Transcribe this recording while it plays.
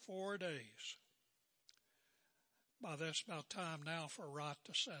4 days. By this about time now for rot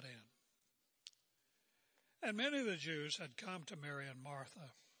to set in. And many of the Jews had come to Mary and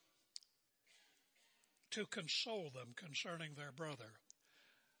Martha to console them concerning their brother.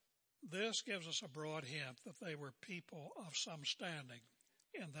 This gives us a broad hint that they were people of some standing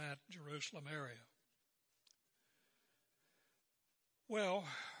in that Jerusalem area. Well,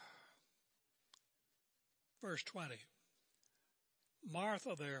 verse 20.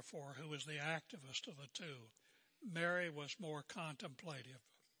 Martha, therefore, who was the activist of the two, Mary was more contemplative,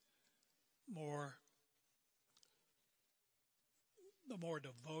 the more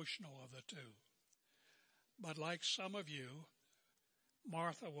devotional of the two. But like some of you,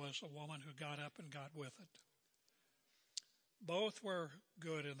 Martha was a woman who got up and got with it. Both were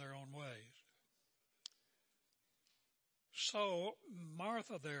good in their own ways. So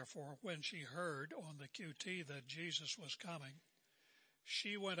Martha, therefore, when she heard on the QT that Jesus was coming,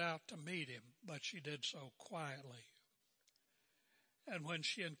 she went out to meet him, but she did so quietly. And when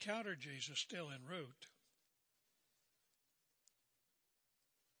she encountered Jesus still en route,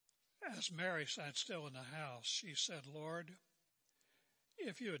 as Mary sat still in the house, she said, Lord,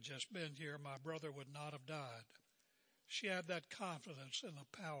 if you had just been here, my brother would not have died. She had that confidence in the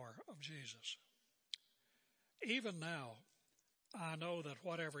power of Jesus. Even now, I know that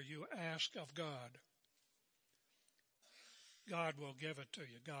whatever you ask of God, God will give it to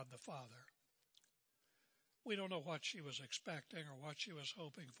you, God the Father. We don't know what she was expecting or what she was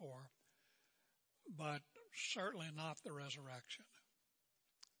hoping for, but certainly not the resurrection.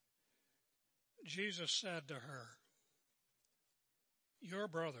 Jesus said to her, your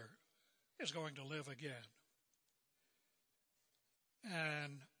brother is going to live again.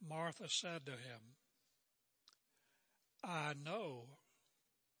 And Martha said to him, I know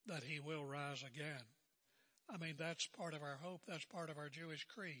that he will rise again. I mean, that's part of our hope. That's part of our Jewish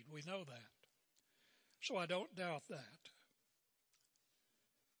creed. We know that. So I don't doubt that.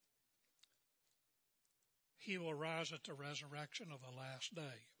 He will rise at the resurrection of the last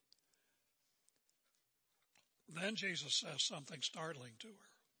day. Then Jesus says something startling to her.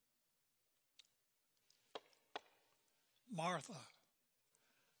 Martha,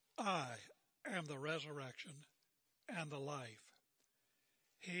 I am the resurrection and the life.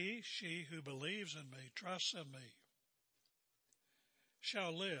 She who believes in me, trusts in me,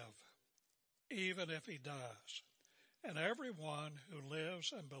 shall live even if he dies. And everyone who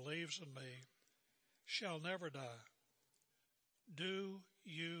lives and believes in me shall never die. Do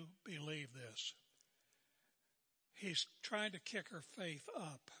you believe this? He's trying to kick her faith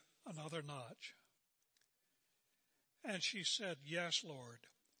up another notch. And she said, yes, Lord,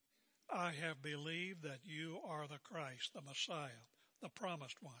 I have believed that you are the Christ, the Messiah, the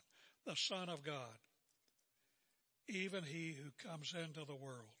promised one, the Son of God, even he who comes into the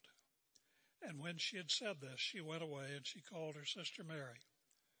world. And when she had said this, she went away and she called her sister Mary,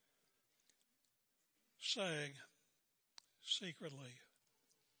 saying secretly,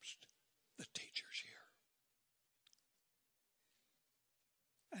 the teacher's here.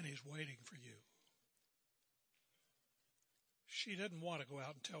 And he's waiting for you. She didn't want to go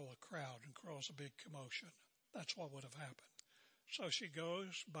out and tell the crowd and cause a big commotion. That's what would have happened. So she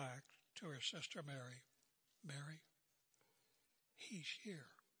goes back to her sister Mary. Mary, he's here.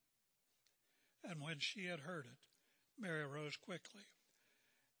 And when she had heard it, Mary rose quickly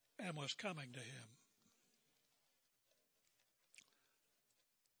and was coming to him.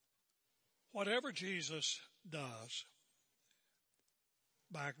 Whatever Jesus does,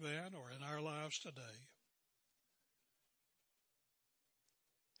 back then or in our lives today,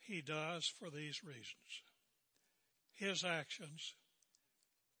 he does for these reasons. His actions,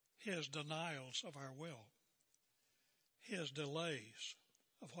 his denials of our will, his delays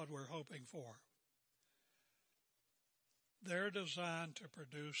of what we're hoping for, they're designed to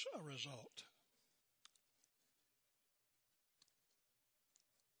produce a result.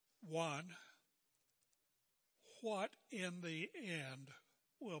 One, what in the end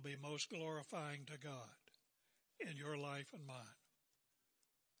will be most glorifying to God in your life and mine?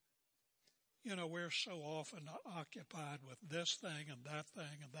 You know, we're so often occupied with this thing and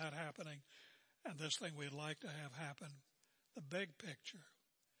that happening and this thing we'd like to have happen. The big picture.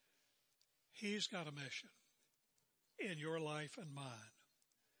 He's got a mission in your life and mine,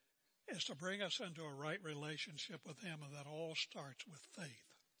 is to bring us into a right relationship with him, and that all starts with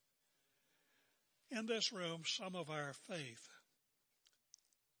faith. In this room, some of our faith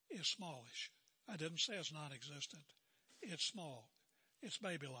is smallish. I didn't say it's non-existent. It's small. It's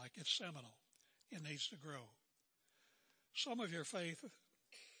baby-like. It's seminal. It needs to grow. Some of your faith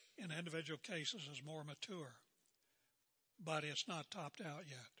in individual cases is more mature. but it's not topped out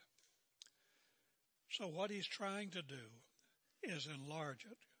yet. So what he's trying to do is enlarge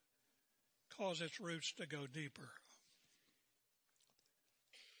it, cause its roots to go deeper.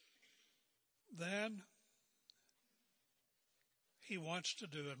 Then he wants to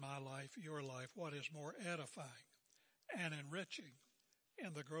do in my life, your life, what is more edifying and enriching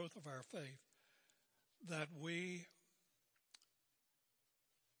in the growth of our faith, that we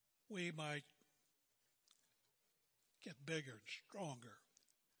might get bigger and stronger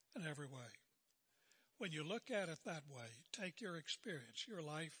in every way. When you look at it that way, take your experience, your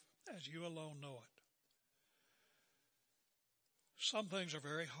life as you alone know it. Some things are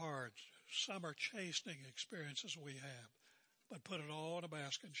very hard. Some are chastening experiences we have. But put it all in a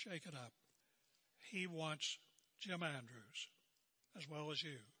basket and shake it up. He wants Jim Andrews, as well as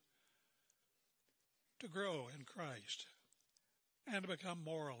you, to grow in Christ and to become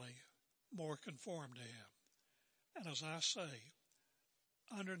morally more conformed to him. And as I say,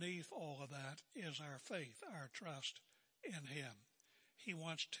 underneath all of that is our faith, our trust in him. He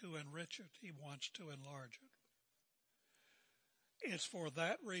wants to enrich it. He wants to enlarge it. It's for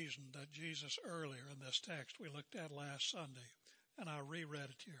that reason that Jesus earlier in this text we looked at last Sunday, and I reread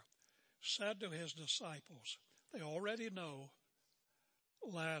it here, said to his disciples, they already know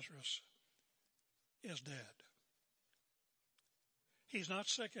Lazarus is dead. He's not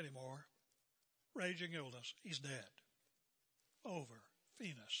sick anymore. Raging illness. He's dead. Over.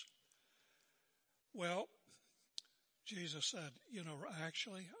 Finis. Well, Jesus said,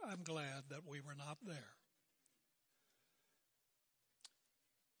 actually, I'm glad that we were not there.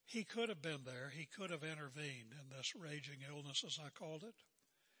 He could have been there. He could have intervened in this raging illness, as I called it.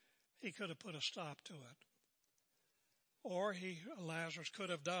 He could have put a stop to it. Or Lazarus could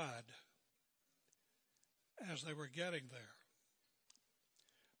have died as they were getting there.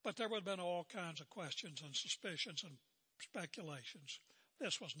 But there would have been all kinds of questions and suspicions and speculations.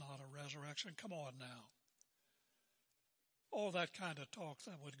 This was not a resurrection. Come on now. All that kind of talk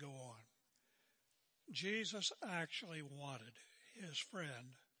that would go on. Jesus actually wanted his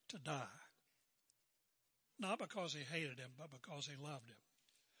friend to die. Not because he hated him, but because he loved him.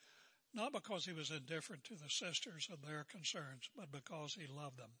 Not because he was indifferent to the sisters and their concerns, but because he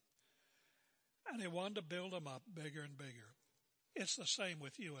loved them. And he wanted to build them up bigger and bigger. It's the same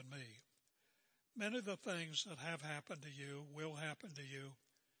with you and me. Many of the things that have happened to you will happen to you.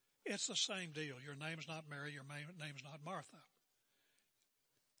 It's the same deal. Your name's not Mary. Your name's not Martha.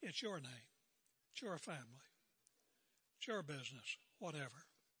 It's your name. It's your family. It's your business. Whatever.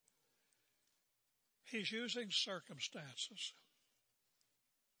 He's using circumstances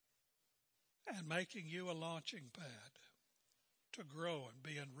and making you a launching pad to grow and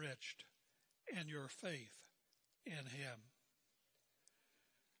be enriched in your faith in him.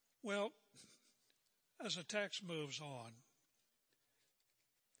 Well, as the text moves on,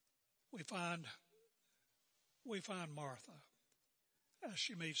 we find Martha as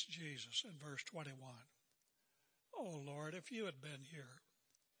she meets Jesus in verse 21. Oh, Lord, if you had been here,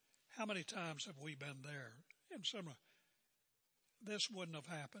 how many times have we been there? In similar, this wouldn't have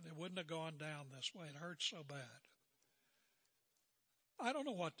happened. It wouldn't have gone down this way. It hurts so bad. I don't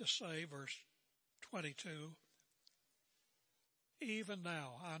know what to say, verse 22. Even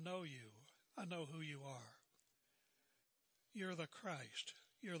now, I know you. I know who you are. You're the Christ.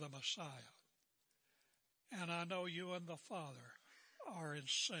 You're the Messiah. And I know you and the Father are in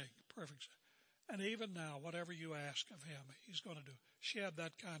sync, perfect. And even now, whatever you ask of him, he's going to do. She had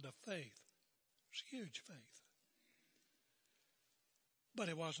that kind of faith. It's huge faith. But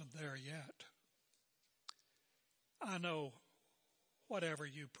it wasn't there yet. I know whatever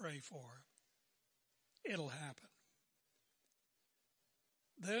you pray for, it'll happen.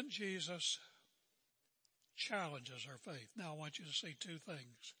 Then Jesus challenges her faith. Now I want you to see two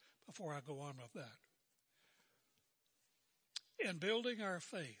things before I go on with that. In building our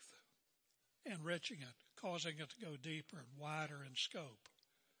faith, enriching it, causing it to go deeper and wider in scope,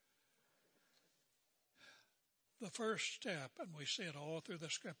 the first step, and we see it all through the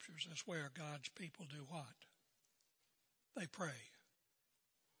scriptures, is where God's people do what? They pray.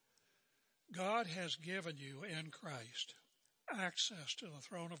 God has given you in Christ access to the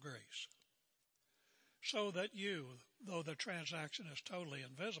throne of grace so that you, though the transaction is totally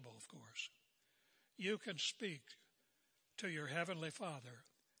invisible, of course, you can speak to your heavenly Father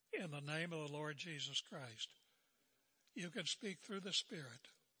in the name of the Lord Jesus Christ. You can speak through the Spirit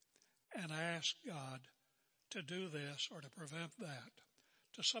and ask God to do this or to prevent that,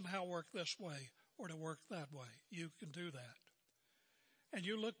 to somehow work this way or to work that way. You can do that. And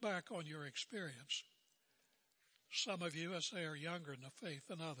you look back on your experience. Some of you, as they are younger in the faith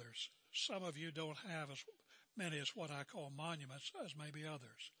than others, some of you don't have as many as what I call monuments as maybe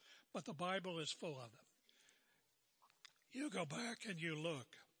others. But the Bible is full of them. You go back and you look.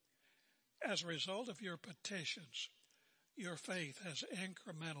 As a result of your petitions, your faith has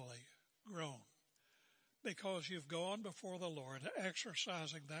incrementally grown because you've gone before the Lord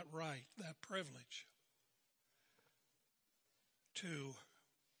exercising that right, that privilege to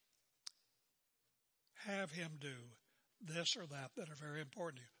have Him do this or that are very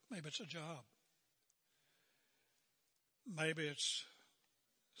important to you. Maybe it's a job. Maybe it's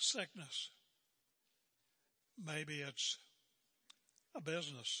sickness. Maybe it's a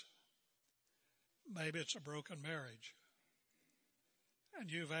business. Maybe it's a broken marriage.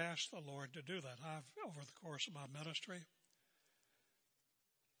 And you've asked the Lord to do that. Over the course of my ministry,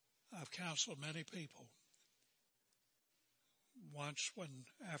 I've counseled many people. Once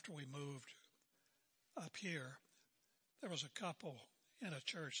after we moved up here, there was a couple in a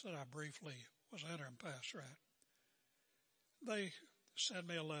church that I briefly was interim pastor at. They sent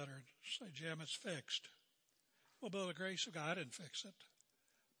me a letter and say, Jim, it's fixed. Well, by the grace of God, I didn't fix it.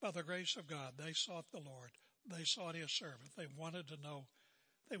 By the grace of God, they sought the Lord. They sought His servant. They wanted to know.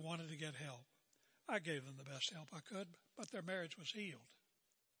 They wanted to get help. I gave them the best help I could, but their marriage was healed.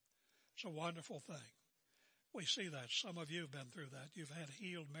 It's a wonderful thing. We see that. Some of you have been through that. You've had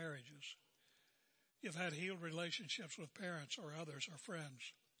healed marriages. You've had healed relationships with parents or others or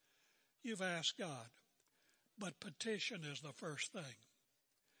friends. You've asked God. But petition is the first thing.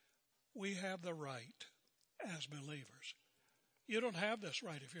 We have the right as believers. You don't have this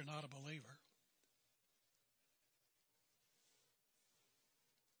right if you're not a believer.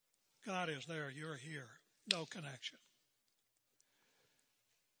 God is there. You're here. No connection.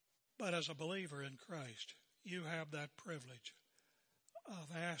 But as a believer in Christ, you have that privilege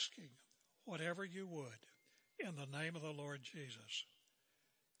of asking whatever you would in the name of the Lord Jesus.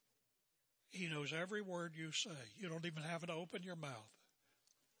 He knows every word you say. You don't even have to open your mouth.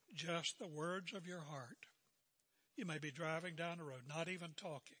 Just the words of your heart. You may be driving down the road, not even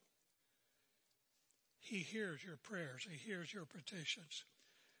talking. He hears your prayers. He hears your petitions.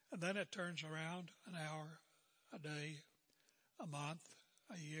 And then it turns around an hour, a day, a month,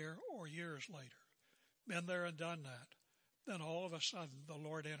 a year, or years later. Been there and done that. Then all of a sudden the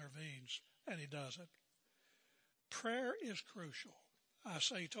Lord intervenes and He does it. Prayer is crucial. I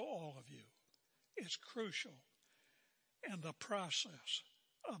say to all of you, it's crucial in the process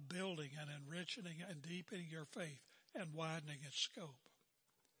of building and enriching and deepening your faith and widening its scope.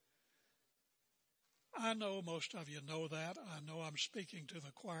 I know most of you know that. I know I'm speaking to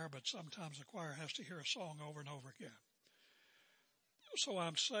the choir, but sometimes the choir has to hear a song over and over again. So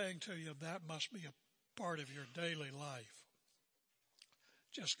I'm saying to you that must be a part of your daily life.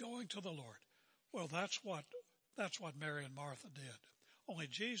 Just going to the Lord. Well, that's what Mary and Martha did. Only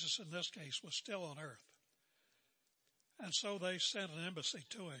Jesus in this case was still on earth. And so they sent an embassy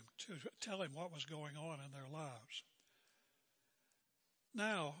to Him to tell Him what was going on in their lives.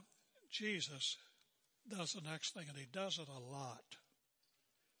 Now, Jesus does the next thing, and He does it a lot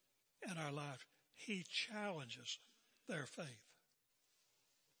in our life. He challenges their faith.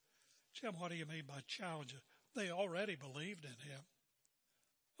 Jim, what do you mean by challenges? They already believed in Him.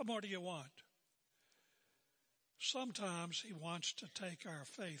 What more do you want? Sometimes He wants to take our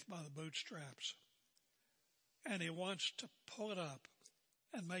faith by the bootstraps, and He wants to pull it up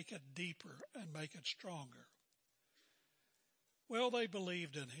and make it deeper and make it stronger. Well, they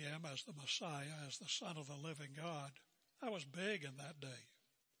believed in Him as the Messiah, as the Son of the living God. That was big in that day.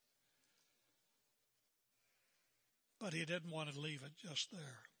 But He didn't want to leave it just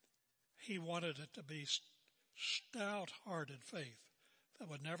there. He wanted it to be stout-hearted faith that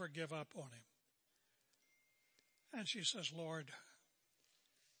would never give up on Him. And she says, Lord,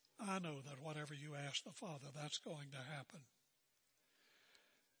 I know that whatever you ask the Father, that's going to happen.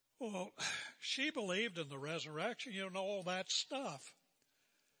 Well, she believed in the resurrection, all that stuff.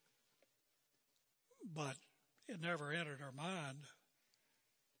 But it never entered her mind.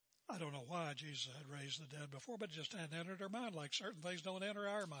 I don't know why Jesus had raised the dead before, but it just hadn't entered her mind, like certain things don't enter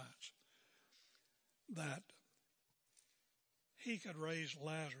our minds. That He could raise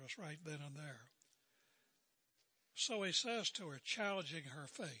Lazarus right then and there. So He says to her, challenging her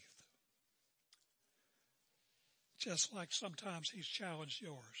faith. Just like sometimes He's challenged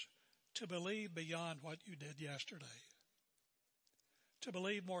yours. To believe beyond what you did yesterday. To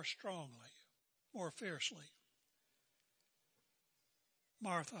believe more strongly, more fiercely.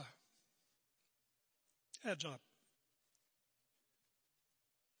 Martha, heads up.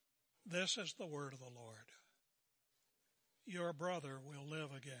 This is the word of the Lord. Your brother will live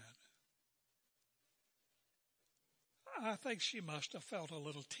again. I think she must have felt a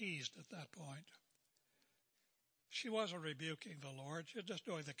little teased at that point. She wasn't rebuking the Lord. She was just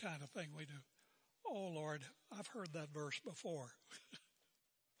doing the kind of thing we do. Oh, Lord, I've heard that verse before.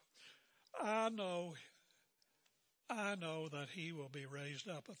 I know that he will be raised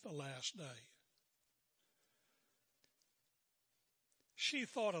up at the last day. She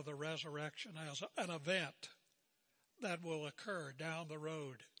thought of the resurrection as an event that will occur down the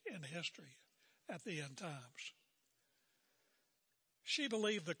road in history at the end times. She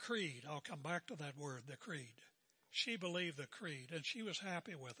believed the creed. I'll come back to that word, the creed. She believed the creed, and she was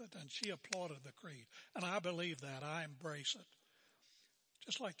happy with it, and she applauded the creed. And I believe that. I embrace it.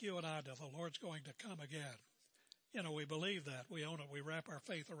 Just like you and I do, the Lord's going to come again. You know, we believe that. We own it. We wrap our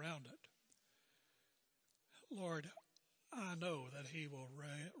faith around it. Lord, I know that he will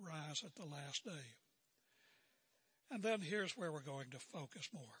rise at the last day. And then here's where we're going to focus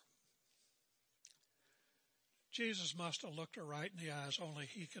more. Jesus must have looked her right in the eyes, only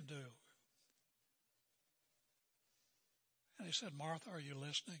he can do. And he said, Martha, are you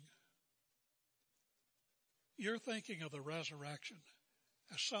listening? You're thinking of the resurrection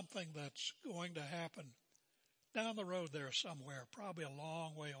as something that's going to happen down the road there somewhere, probably a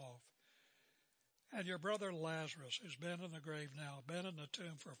long way off. And your brother Lazarus, who's been in the grave now, been in the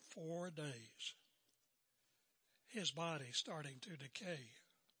tomb for 4 days, his body's starting to decay.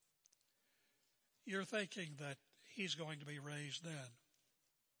 You're thinking that he's going to be raised then.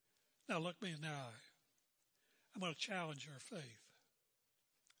 Now look me in the eye. I'm going to challenge your faith.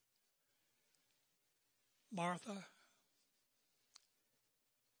 Martha,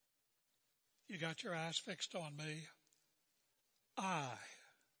 you got your eyes fixed on me. I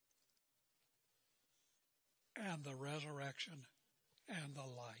am the resurrection and the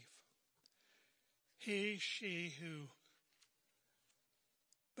life. He, she who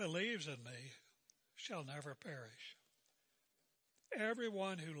believes in me shall never perish.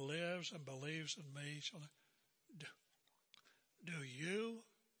 Everyone who lives and believes in me shall never. Do you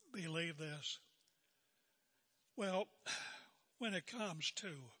believe this? Well, when it comes to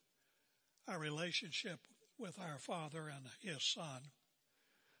our relationship with our Father and his Son,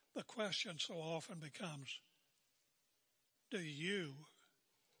 the question so often becomes, do you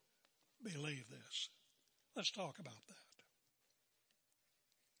believe this? Let's talk about that.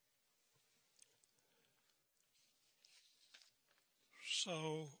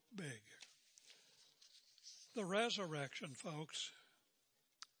 So big. The resurrection, folks,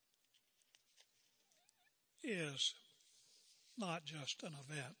 is not just an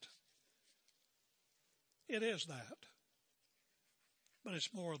event. It is that, but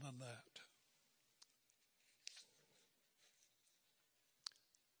it's more than that.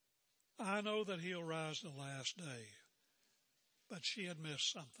 I know that he'll rise the last day, but she had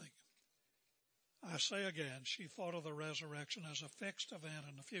missed something. I say again, she thought of the resurrection as a fixed event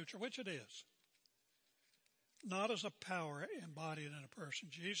in the future, which it is. Not as a power embodied in a person.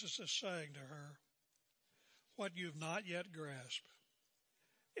 Jesus is saying to her, what you've not yet grasped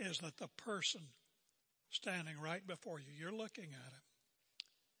is that the person standing right before you, you're looking at him,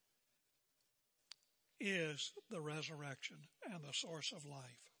 is the resurrection and the source of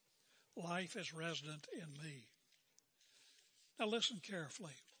life. Life is resident in me. Now listen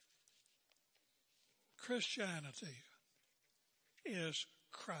carefully. Christianity is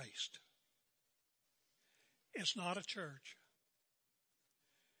Christ. It's not a church.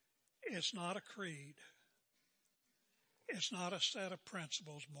 It's not a creed. It's not a set of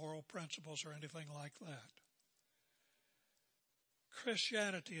principles, moral principles, or anything like that.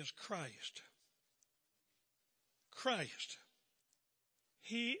 Christianity is Christ. Christ.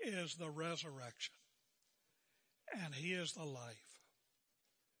 He is the resurrection, and he is the life.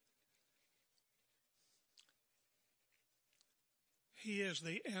 He is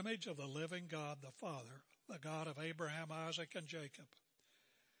the image of the living God, the Father, the God of Abraham, Isaac, and Jacob.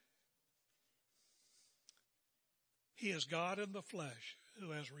 He is God in the flesh who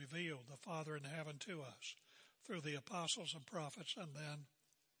has revealed the Father in heaven to us through the apostles and prophets and then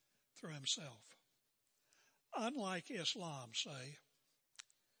through himself. Unlike Islam, say,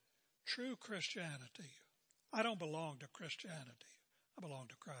 true Christianity, I don't belong to Christianity. I belong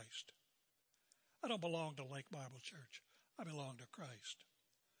to Christ. I don't belong to Lake Bible Church. I belong to Christ.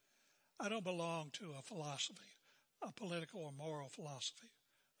 I don't belong to a philosophy, a political or moral philosophy.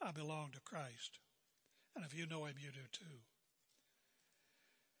 I belong to Christ. And if you know him, you do too.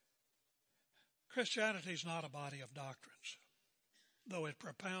 Christianity is not a body of doctrines, though it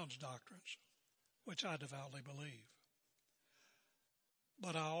propounds doctrines, which I devoutly believe.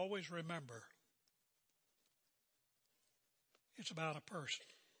 But I always remember it's about a person,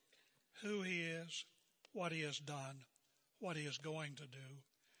 who he is, what he has done, what he is going to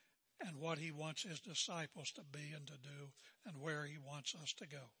do, and what he wants his disciples to be and to do and where he wants us to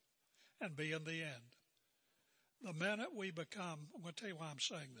go and be in the end. The minute we become, I'm going to tell you why I'm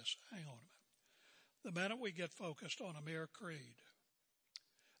saying this. Hang on a minute. The minute we get focused on a mere creed,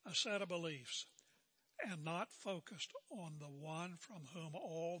 a set of beliefs, and not focused on the one from whom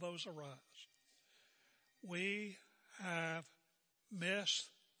all those arise, we have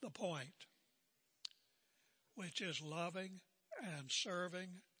missed the point, which is loving and serving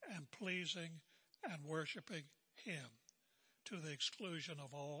and pleasing and worshiping him to the exclusion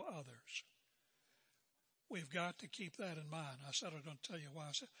of all others. We've got to keep that in mind. I said I'm going to tell you why.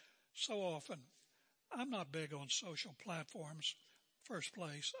 I said, so often, I'm not big on social platforms. First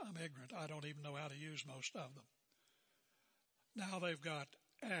place, I'm ignorant. I don't even know how to use most of them. Now they've got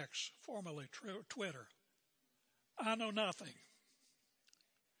X, formerly Twitter. I know nothing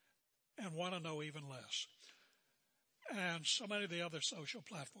and want to know even less. And so many of the other social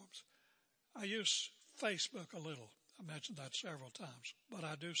platforms. I use Facebook a little. I mentioned that several times, but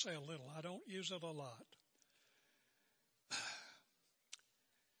I do say a little. I don't use it a lot.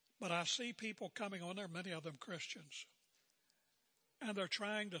 But I see people coming on there, many of them Christians, and they're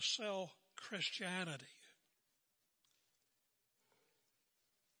trying to sell Christianity.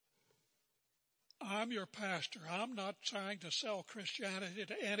 I'm your pastor. I'm not trying to sell Christianity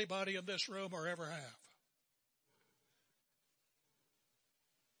to anybody in this room or ever have.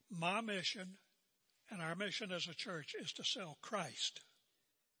 My mission and our mission as a church is to sell Christ,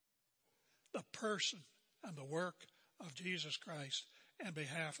 the person and the work of Jesus Christ in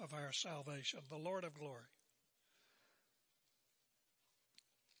behalf of our salvation, the Lord of glory.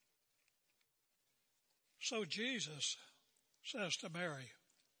 So Jesus says to Mary,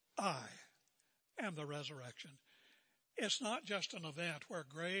 I am the resurrection. It's not just an event where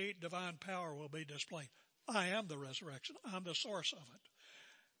great divine power will be displayed. I am the resurrection. I'm the source of it.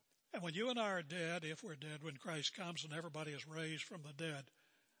 And when you and I are dead, if we're dead when Christ comes and everybody is raised from the dead,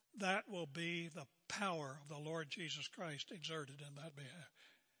 that will be the power of the Lord Jesus Christ exerted in that behalf,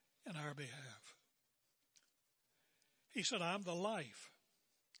 in our behalf. He said, I'm the life.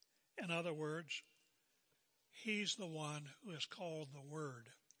 In other words, he's the one who is called the Word.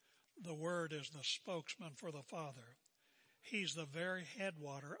 The Word is the spokesman for the Father. He's the very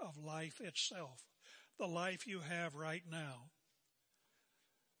headwater of life itself. The life you have right now.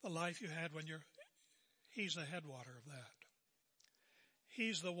 The life you had he's the headwater of that.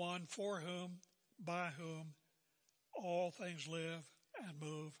 He's the one for whom, by whom, all things live and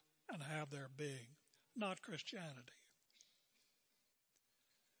move and have their being, not Christianity.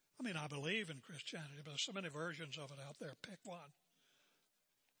 I mean, I believe in Christianity, but there's so many versions of it out there. Pick one.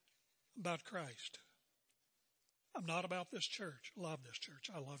 About Christ. I'm not about this church. I love this church.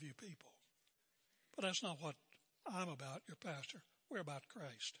 I love you people. But that's not what I'm about, your pastor. We're about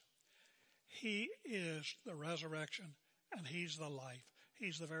Christ. He is the resurrection and he's the life.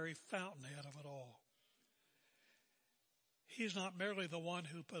 He's the very fountainhead of it all. He's not merely the one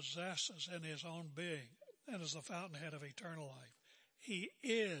who possesses in his own being and is the fountainhead of eternal life. He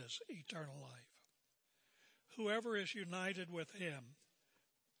is eternal life. Whoever is united with him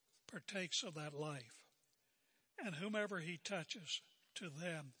partakes of that life. And whomever he touches, to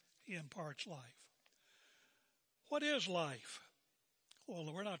them he imparts life. What is life?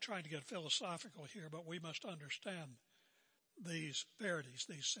 Well, we're not trying to get philosophical here, but we must understand these verities,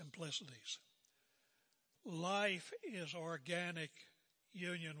 these simplicities. Life is organic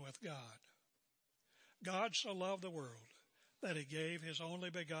union with God. God so loved the world that he gave his only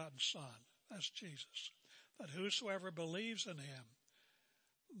begotten Son, that's Jesus, that whosoever believes in him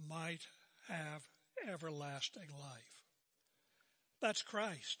might have everlasting life. That's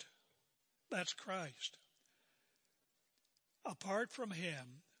Christ. That's Christ. Apart from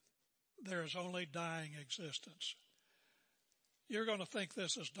him, there is only dying existence. You're going to think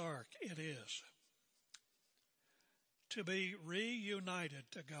this is dark. It is. To be reunited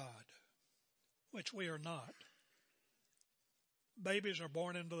to God, which we are not. Babies are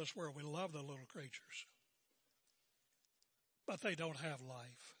born into this world. We love the little creatures. But they don't have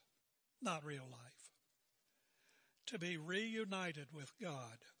life. Not real life. To be reunited with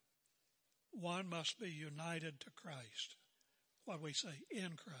God, one must be united to Christ. What we say,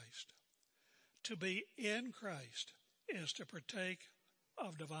 in Christ. To be in Christ is to partake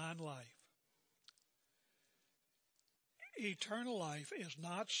of divine life. Eternal life is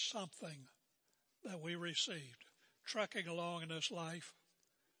not something that we received. Trucking along in this life.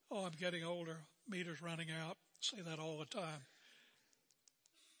 Oh, I'm getting older. Meter's running out. I say that all the time.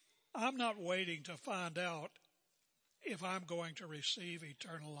 I'm not waiting to find out if I'm going to receive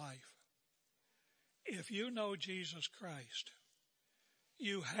eternal life. If you know Jesus Christ,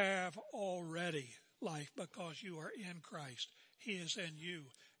 You have already life because you are in Christ. He is in you,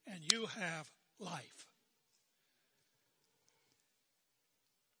 and you have life.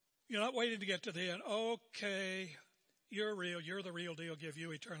 You're not waiting to get to the end. Okay, you're real. You're the real deal. Give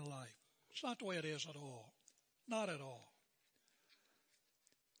you eternal life. It's not the way it is at all. Not at all.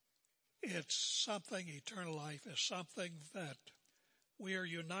 It's something, eternal life is something that we are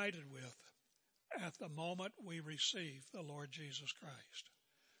united with at the moment we receive the Lord Jesus Christ.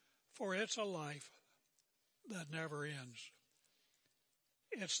 For it's a life that never ends.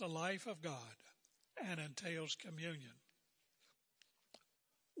 It's the life of God and entails communion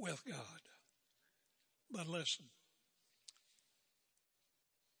with God. But listen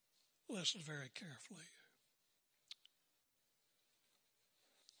very carefully.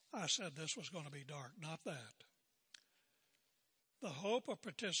 I said this was going to be dark, not that. The hope of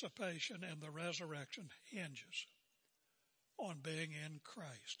participation in the resurrection hinges on being in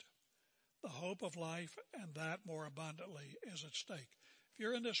Christ. The hope of life, and that more abundantly, is at stake. If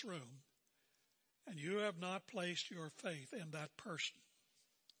you're in this room and you have not placed your faith in that person,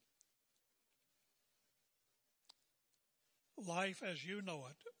 life as you know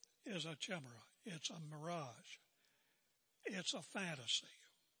it is a chimera. It's a mirage. It's a fantasy.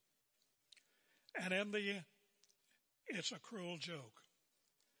 And in the end, it's a cruel joke.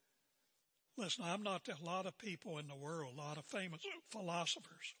 Listen, I'm not a lot of people in the world, a lot of famous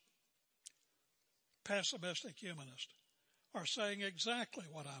philosophers, pessimistic humanists, are saying exactly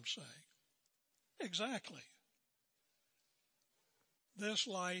what I'm saying. Exactly. This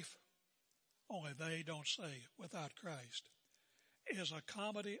life, only they don't say it, without Christ, is a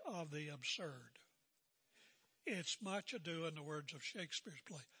comedy of the absurd. It's much ado, in the words of Shakespeare's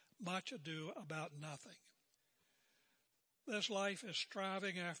play, much ado about nothing. This life is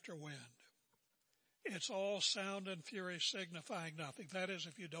striving after wind. It's all sound and fury signifying nothing. That is,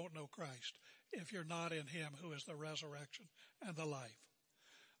 if you don't know Christ, if you're not in Him who is the resurrection and the life.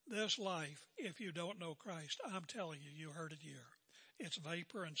 This life, if you don't know Christ, I'm telling you, you heard it here. It's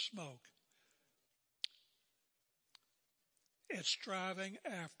vapor and smoke. It's striving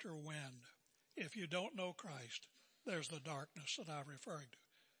after wind. If you don't know Christ, there's the darkness that I'm referring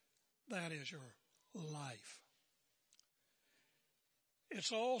to. That is your life.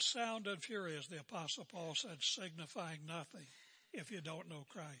 It's all sound and fury, as the Apostle Paul said, signifying nothing if you don't know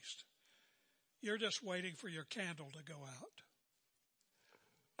Christ. You're just waiting for your candle to go out.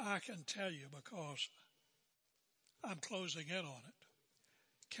 I can tell you because I'm closing in on it.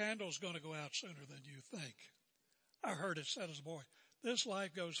 Candle's going to go out sooner than you think. I heard it said as a boy, this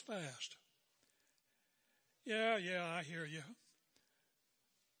life goes fast. Yeah, I hear you.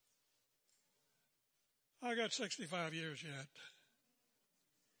 I got 65 years yet.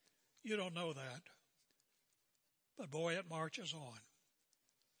 You don't know that. But boy, it marches on.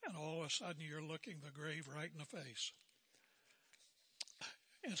 And all of a sudden you're looking the grave right in the face.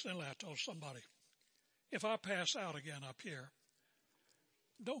 Instantly I told somebody, if I pass out again up here,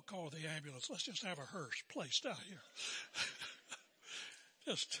 don't call the ambulance. Let's just have a hearse placed out here.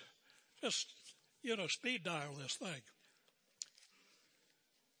 just, speed dial this thing.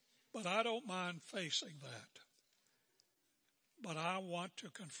 But I don't mind facing that. But I want to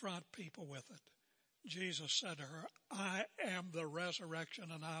confront people with it. Jesus said to her, I am the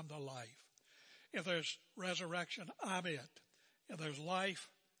resurrection and I'm the life. If there's resurrection, I'm it. If there's life,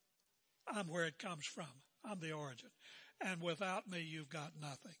 I'm where it comes from. I'm the origin. And without me, you've got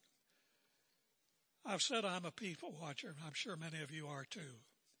nothing. I've said I'm a people watcher, and I'm sure many of you are too.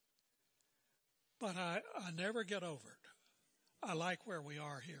 But I never get over it. I like where we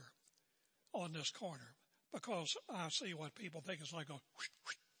are here on this corner because I see what people think is like going.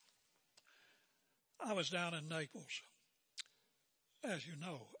 I was down in Naples, as you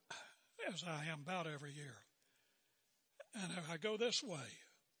know, as I am about every year. And if I go this way,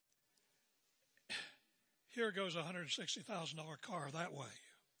 here goes a $160,000 car that way.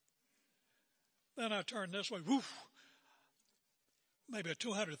 Then I turn this way, woof, maybe a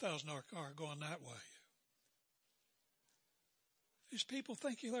 $200,000 car going that way. These people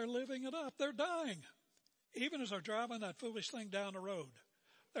think they're living it up. They're dying. Even as they're driving that foolish thing down the road,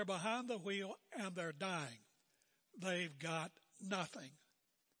 they're behind the wheel and they're dying. They've got nothing.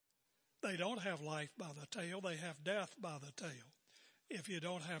 They don't have life by the tail. They have death by the tail if you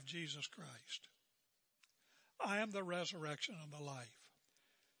don't have Jesus Christ. I am the resurrection and the life.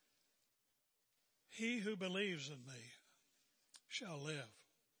 He who believes in me shall live.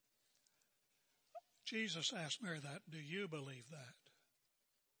 Jesus asked Mary that. Do you believe that?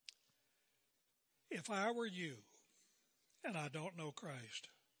 If I were you and I don't know Christ,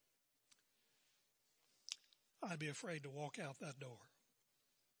 I'd be afraid to walk out that door.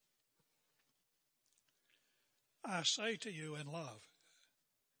 I say to you in love,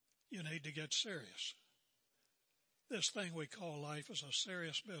 you need to get serious. This thing we call life is a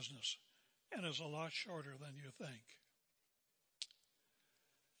serious business and is a lot shorter than you think.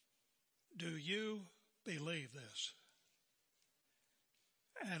 Do you believe this?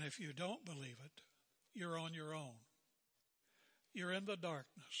 And if you don't believe it, you're on your own. You're in the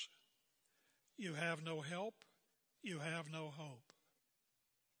darkness. You have no help. You have no hope.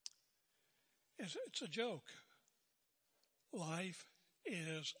 It's a joke. Life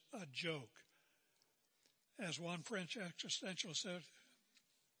is a joke. As one French existentialist said,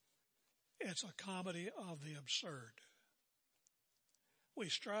 it's a comedy of the absurd. We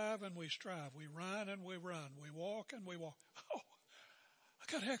strive and we strive. We run and we run. We walk and we walk. Oh,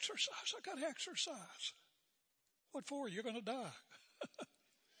 I got to exercise. I got to exercise. What for? You're going to die.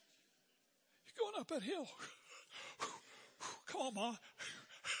 You're going up that hill. Come on, Ma.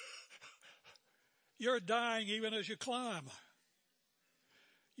 You're dying even as you climb.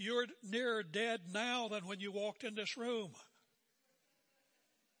 You're nearer dead now than when you walked in this room.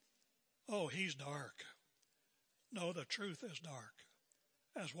 Oh, he's dark. No, the truth is dark.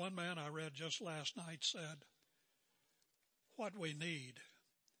 As one man I read just last night said, what we need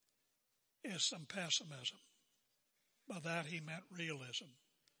is some pessimism. By that he meant realism.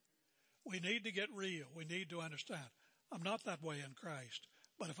 We need to get real. We need to understand. I'm not that way in Christ,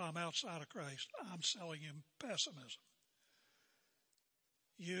 but if I'm outside of Christ, I'm selling him pessimism.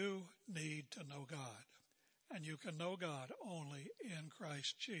 You need to know God, and you can know God only in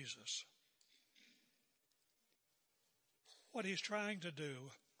Christ Jesus. What he's trying to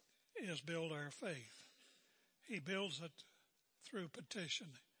do is build our faith. He builds it through petition.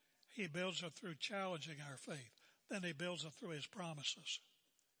 He builds it through challenging our faith. Then he builds it through his promises.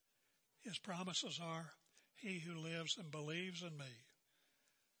 His promises are, he who lives and believes in me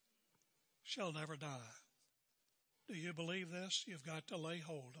shall never die. Do you believe this? You've got to lay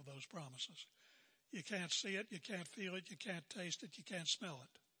hold of those promises. You can't see it, you can't feel it, you can't taste it, you can't smell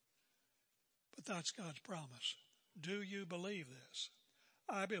it. But that's God's promise. Do you believe this?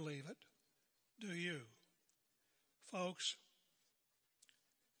 I believe it. Do you? Folks,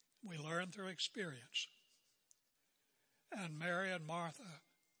 we learn through experience. And Mary and Martha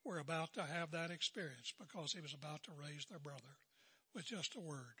were about to have that experience because he was about to raise their brother with just a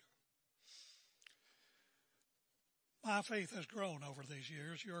word. My faith has grown over these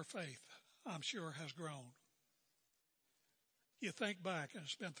years. Your faith, I'm sure, has grown. You think back, and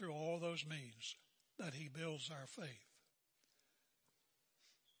it's been through all those means that he builds our faith.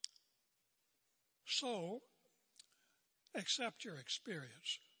 So, accept your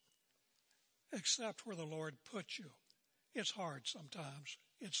experience. Accept where the Lord put you. It's hard sometimes.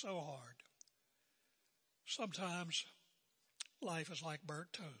 It's so hard. Sometimes life is like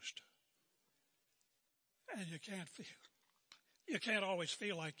burnt toast. And you can't always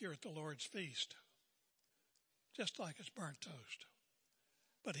feel like you're at the Lord's feast. Just like it's burnt toast.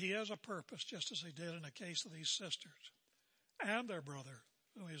 But he has a purpose, just as he did in the case of these sisters and their brother,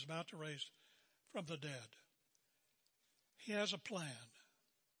 who he is about to raise from the dead. He has a plan.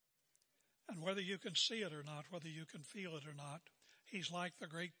 And whether you can see it or not, whether you can feel it or not, he's like the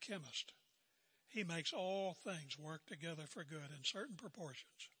great chemist. He makes all things work together for good in certain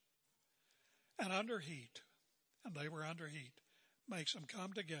proportions. And under heat, and they were under heat, makes them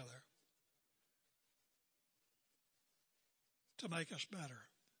come together to make us better,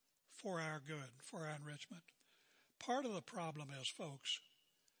 for our good, for our enrichment. Part of the problem is, folks,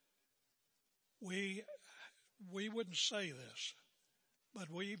 we wouldn't say this, but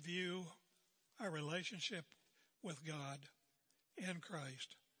we view our relationship with God in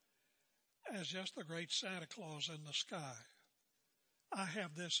Christ as just the great Santa Claus in the sky. I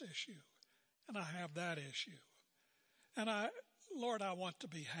have this issue, and I have that issue. And Lord, I want to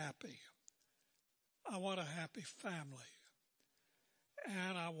be happy. I want a happy family.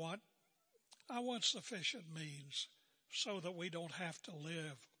 And I want sufficient means so that we don't have to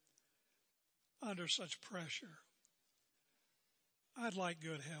live under such pressure. I'd like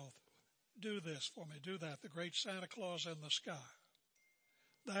good health. Do this for me. Do that. The great Santa Claus in the sky.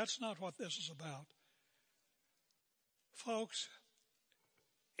 That's not what this is about. Folks,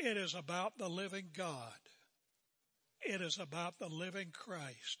 it is about the living God. It is about the living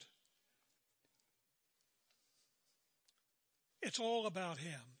Christ. It's all about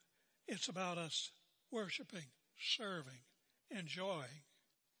him. It's about us worshiping, serving, enjoying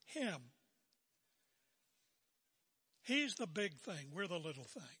him. He's the big thing. We're the little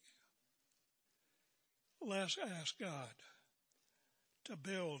thing. Let's ask God to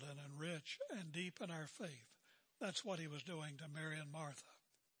build and enrich and deepen our faith. That's what he was doing to Mary and Martha.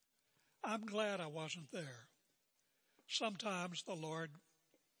 I'm glad I wasn't there. Sometimes the Lord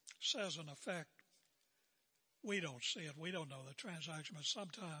says in effect, we don't see it, we don't know the transaction, but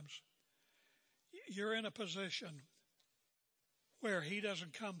sometimes you're in a position where he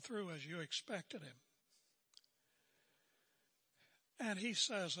doesn't come through as you expected him. And he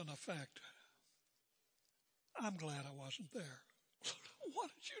says in effect, I'm glad I wasn't there. I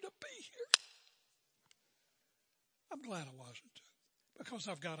wanted you to be here. I'm glad I wasn't, because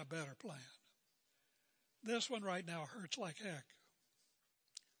I've got a better plan. This one right now hurts like heck,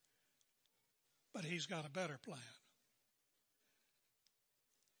 but he's got a better plan.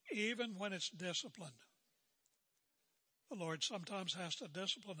 Even when it's discipline, the Lord sometimes has to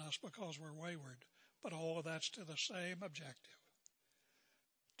discipline us because we're wayward, but all of that's to the same objective,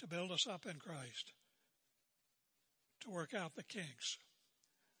 to build us up in Christ, to work out the kinks.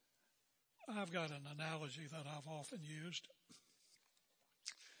 I've got an analogy that I've often used.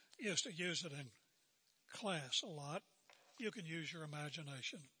 Used to use it in class a lot. You can use your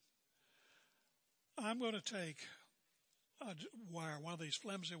imagination. I'm going to take a wire, one of these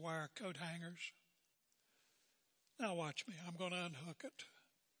flimsy wire coat hangers. Now watch me. I'm going to unhook it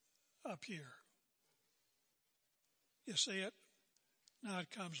up here. You see it? Now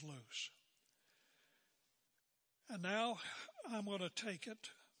it comes loose. And now I'm going to take it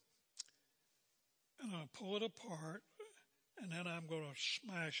and I'm going to pull it apart, and then I'm going to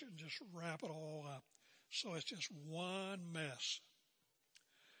smash it and just wrap it all up so it's just one mess.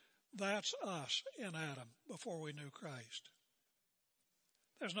 That's us in Adam before we knew Christ.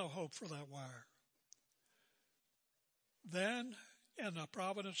 There's no hope for that wire. Then, in the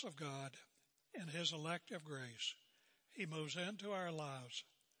providence of God, in his elective grace, he moves into our lives,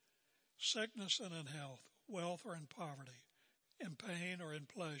 sickness and in health, wealth or in poverty, in pain or in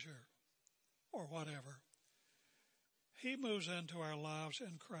pleasure, or whatever. He moves into our lives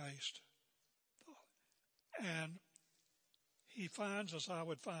in Christ, and he finds, as I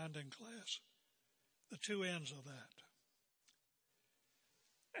would find in class, the two ends of that.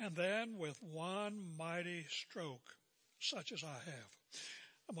 And then with one mighty stroke, such as I have,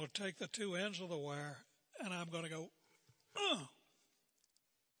 I'm going to take the two ends of the wire and I'm going to go,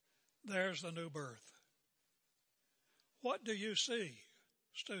 there's the new birth. What do you see?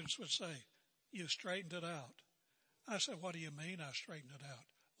 Students would say, you straightened it out. I said, what do you mean I straightened it out?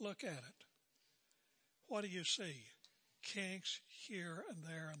 Look at it. What do you see? Kinks here and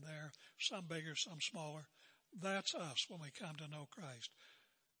there, some bigger, some smaller. That's us when we come to know Christ.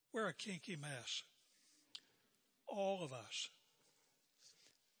 We're a kinky mess. All of us.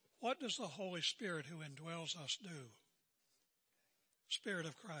 What does the Holy Spirit who indwells us do? Spirit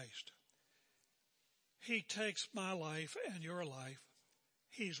of Christ. He takes my life and your life.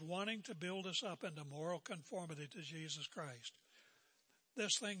 He's wanting to build us up into moral conformity to Jesus Christ.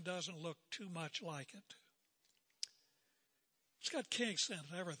 This thing doesn't look too much like it. It's got kinks in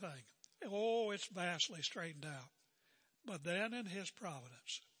it, everything. Oh, it's vastly straightened out. But then in his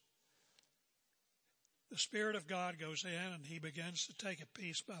providence, the Spirit of God goes in and he begins to take it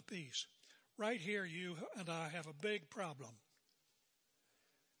piece by piece. Right here, you and I have a big problem.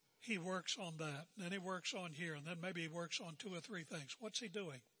 He works on that, and then he works on here, and then maybe he works on two or three things. What's he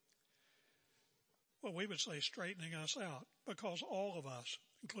doing? Well, we would say straightening us out, because all of us,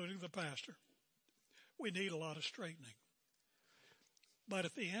 including the pastor, we need a lot of straightening. But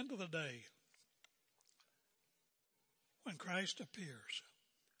at the end of the day, when Christ appears,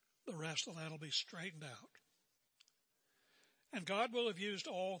 the rest of that will be straightened out. And God will have used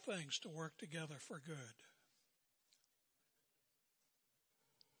all things to work together for good,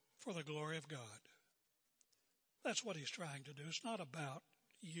 for the glory of God. That's what he's trying to do. It's not about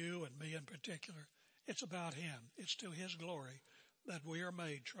you and me in particular. It's about him. It's to his glory that we are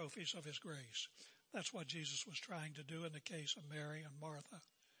made trophies of his grace. That's what Jesus was trying to do in the case of Mary and Martha,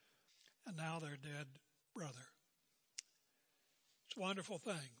 and now their dead brother. It's a wonderful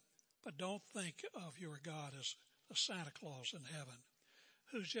thing, but don't think of your God as a Santa Claus in heaven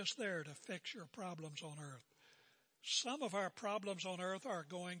who's just there to fix your problems on earth. Some of our problems on earth are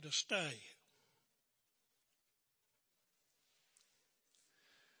going to stay.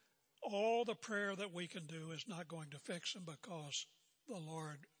 All the prayer that we can do is not going to fix them, because the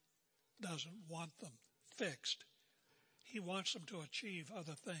Lord doesn't want them fixed. He wants them to achieve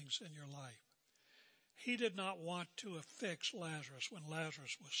other things in your life. He did not want to fix Lazarus when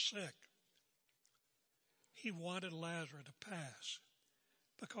Lazarus was sick. He wanted Lazarus to pass,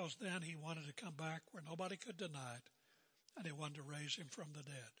 because then he wanted to come back where nobody could deny it, and he wanted to raise him from the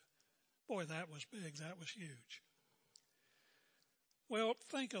dead. Boy, that was big. That was huge. Well,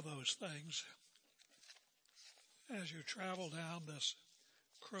 think of those things as you travel down this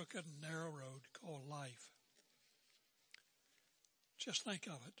crooked and narrow road called life. Just think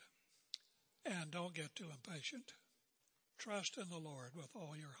of it. And don't get too impatient. Trust in the Lord with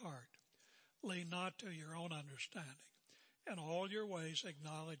all your heart. Lean not to your own understanding. In all your ways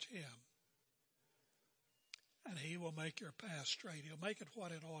acknowledge Him. And He will make your path straight. He'll make it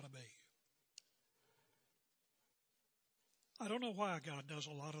what it ought to be. I don't know why God does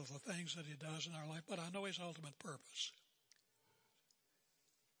a lot of the things that He does in our life, but I know His ultimate purpose.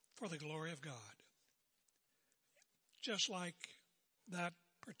 For the glory of God. Just like that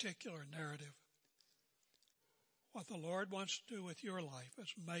particular narrative, what the Lord wants to do with your life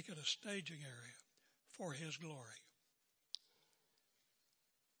is make it a staging area for His glory.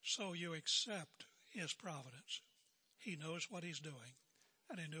 So you accept His providence. He knows what He's doing,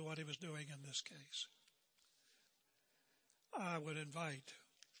 and He knew what He was doing in this case. I would invite,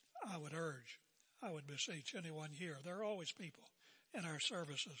 I would urge, I would beseech anyone here. There are always people in our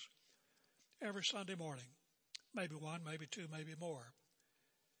services every Sunday morning, maybe one, maybe two, maybe more.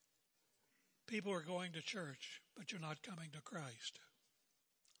 People are going to church, but you're not coming to Christ.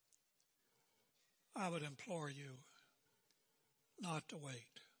 I would implore you not to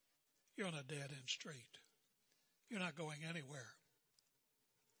wait. You're on a dead-end street. You're not going anywhere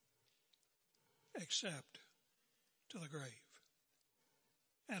except to the grave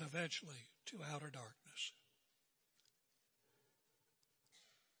and eventually to outer darkness.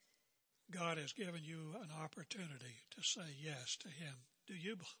 God has given you an opportunity to say yes to Him. Do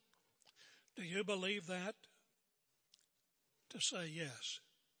you believe that? To say yes.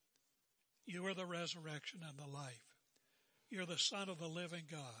 You are the resurrection and the life. You're the Son of the living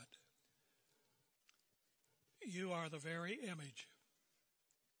God. You are the very image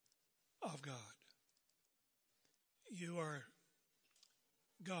of God. You are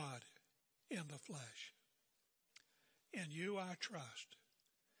God in the flesh. In you I trust.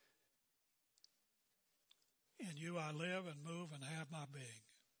 In you I live and move and have my being.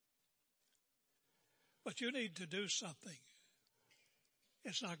 But you need to do something.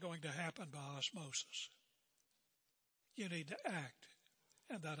 It's not going to happen by osmosis. You need to act.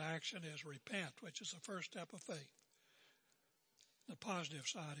 And that action is repent, which is the first step of faith. The positive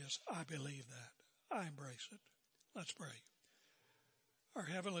side is, I believe that. I embrace it. Let's pray. Our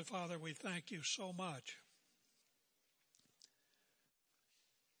Heavenly Father, we thank you so much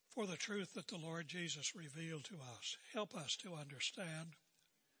for the truth that the Lord Jesus revealed to us. Help us to understand,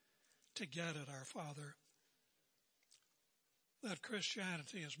 to get it, our Father, that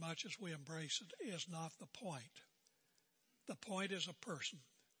Christianity, as much as we embrace it, is not the point. The point is a person.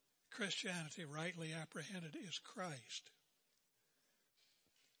 Christianity, rightly apprehended, is Christ,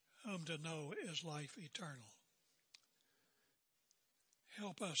 whom to know is life eternal.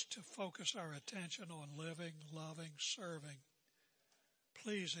 Help us to focus our attention on living, loving, serving,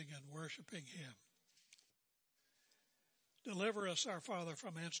 pleasing, and worshiping Him. Deliver us, our Father,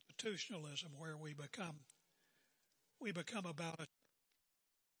 from institutionalism, where we become about an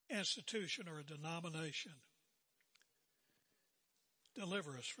institution or a denomination.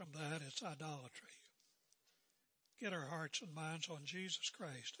 Deliver us from that. It's idolatry. Get our hearts and minds on Jesus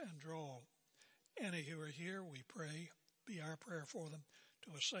Christ and draw any who are here, we pray, be our prayer for them,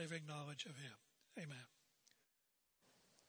 to a saving knowledge of Him. Amen.